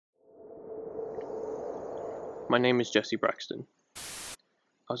My name is Jesse Braxton. I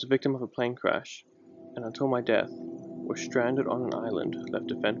was a victim of a plane crash, and until my death, was stranded on an island left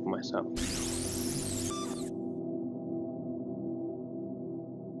to fend for myself.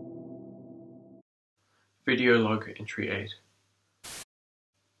 Video log entry 8.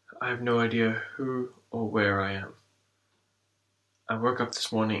 I have no idea who or where I am. I woke up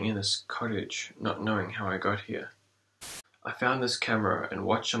this morning in this cottage, not knowing how I got here. I found this camera and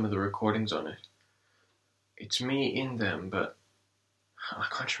watched some of the recordings on it. It's me in them, but I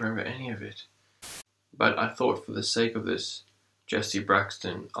can't remember any of it. But I thought for the sake of this, Jesse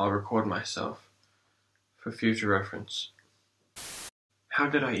Braxton, I'll record myself for future reference. How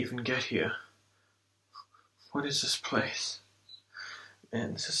did I even get here? What is this place?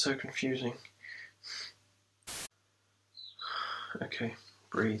 Man, this is so confusing. Okay,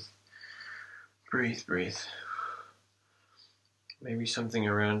 breathe. Breathe, breathe. Maybe something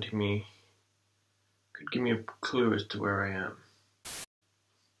around me could give me a clue as to where I am.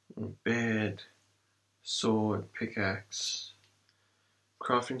 Bed, sword, pickaxe,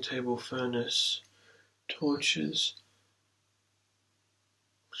 crafting table, furnace, torches.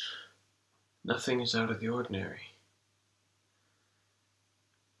 Nothing is out of the ordinary.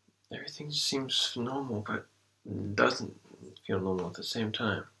 Everything seems normal, but doesn't feel normal at the same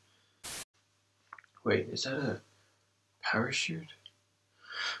time. Wait, is that a parachute?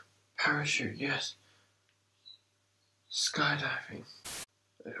 Parachute, yes. Skydiving.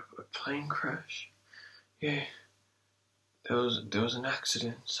 A plane crash. Yeah. There was an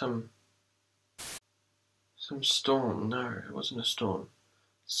accident. Some storm. No, it wasn't a storm.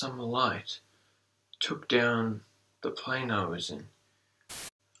 Some light took down the plane I was in.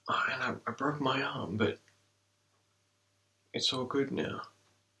 Oh, and I broke my arm, but it's all good now.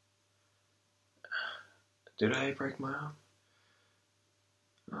 Did I break my arm?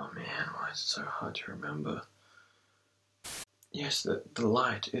 Oh man, why is it so hard to remember? Yes, the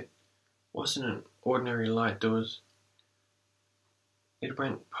light, it wasn't an ordinary light. It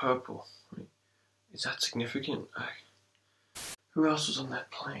went purple. Is that significant? Who else was on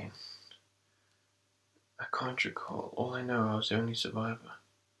that plane? I can't recall. All I know, I was the only survivor.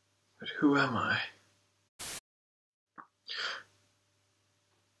 But who am I?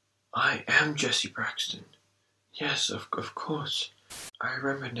 I am Jesse Braxton. Yes, of course. I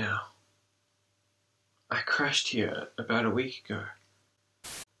remember now. I crashed here about a week ago.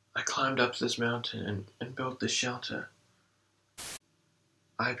 I climbed up this mountain and built this shelter.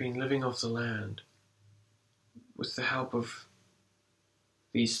 I've been living off the land with the help of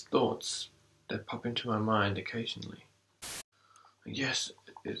these thoughts that pop into my mind occasionally. Yes,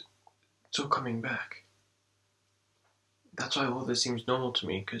 it's all coming back. That's why all this seems normal to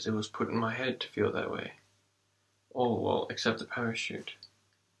me, because it was put in my head to feel that way. All, well, except the parachute.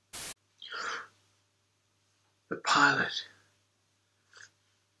 The pilot.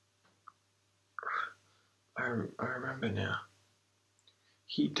 I remember now.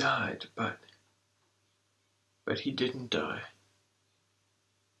 He died, but he didn't die.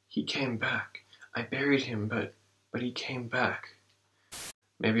 He came back. I buried him, but he came back.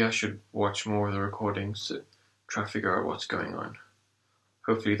 Maybe I should watch more of the recordings to try to figure out what's going on.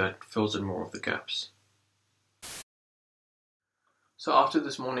 Hopefully that fills in more of the gaps. So after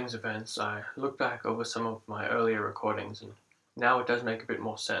this morning's events, I looked back over some of my earlier recordings, and now it does make a bit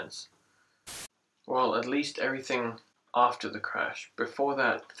more sense. Well, at least everything after the crash. Before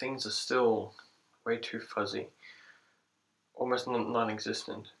that, things are still way too fuzzy. Almost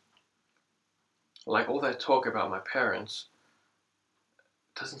non-existent. Like all that talk about my parents,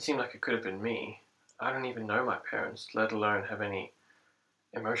 doesn't seem like it could have been me. I don't even know my parents, let alone have any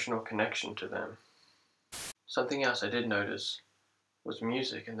emotional connection to them. Something else I did notice was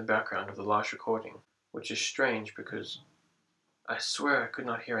music in the background of the last recording, which is strange because I swear I could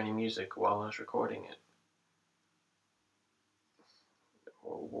not hear any music while I was recording it.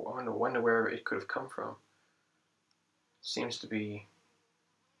 I wonder where it could have come from. It seems to be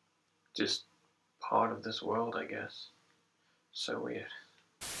just part of this world, I guess. So weird.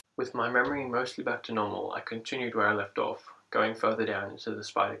 With my memory mostly back to normal, I continued where I left off, going further down into the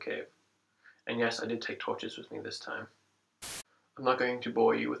spider cave. And yes, I did take torches with me this time. I'm not going to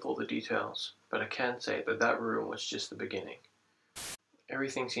bore you with all the details, but I can say that that room was just the beginning.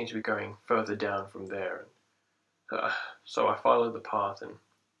 Everything seemed to be going further down from there, so I followed the path and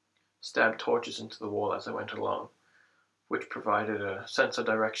stabbed torches into the wall as I went along, which provided a sense of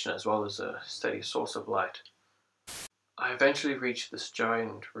direction as well as a steady source of light. I eventually reached this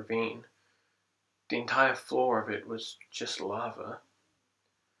giant ravine. The entire floor of it was just lava,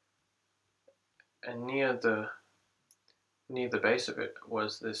 and near the base of it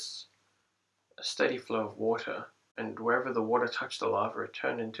was this a steady flow of water, and wherever the water touched the lava, it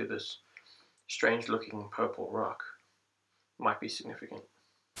turned into this strange-looking purple rock. Might be significant.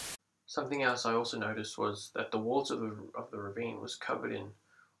 Something else I also noticed was that the walls of the ravine was covered in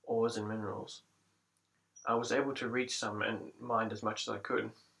ores and minerals. I was able to reach some and mine as much as I could.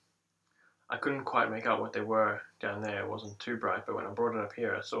 I couldn't quite make out what they were down there, it wasn't too bright, but when I brought it up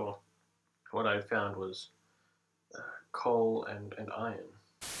here I saw what I had found was coal and iron.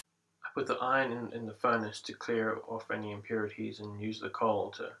 I put the iron in the furnace to clear off any impurities and use the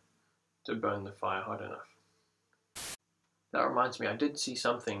coal to burn the fire hot enough. That reminds me, I did see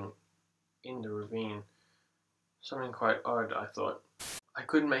something in the ravine, something quite odd, I thought. I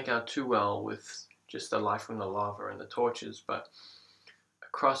couldn't make out too well with just the light from the lava and the torches, but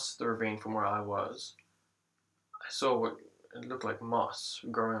across the ravine from where I was, I saw what it looked like moss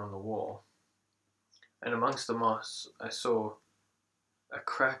growing on the wall. And amongst the moss, I saw a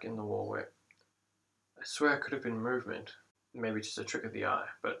crack in the wall where I swear it could have been movement, maybe just a trick of the eye,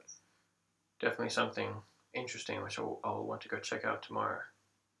 but definitely something interesting which I'll want to go check out tomorrow.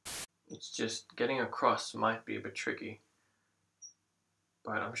 It's just getting across might be a bit tricky,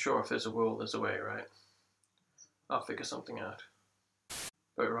 but I'm sure if there's a will, there's a way, right? I'll figure something out.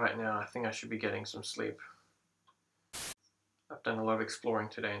 But right now, I think I should be getting some sleep. I've done a lot of exploring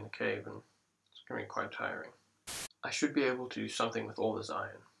today in the cave, and it's going to be quite tiring. I should be able to do something with all this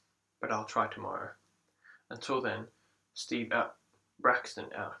iron, but I'll try tomorrow. Until then, Steve out. Braxton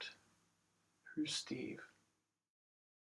out. Who's Steve?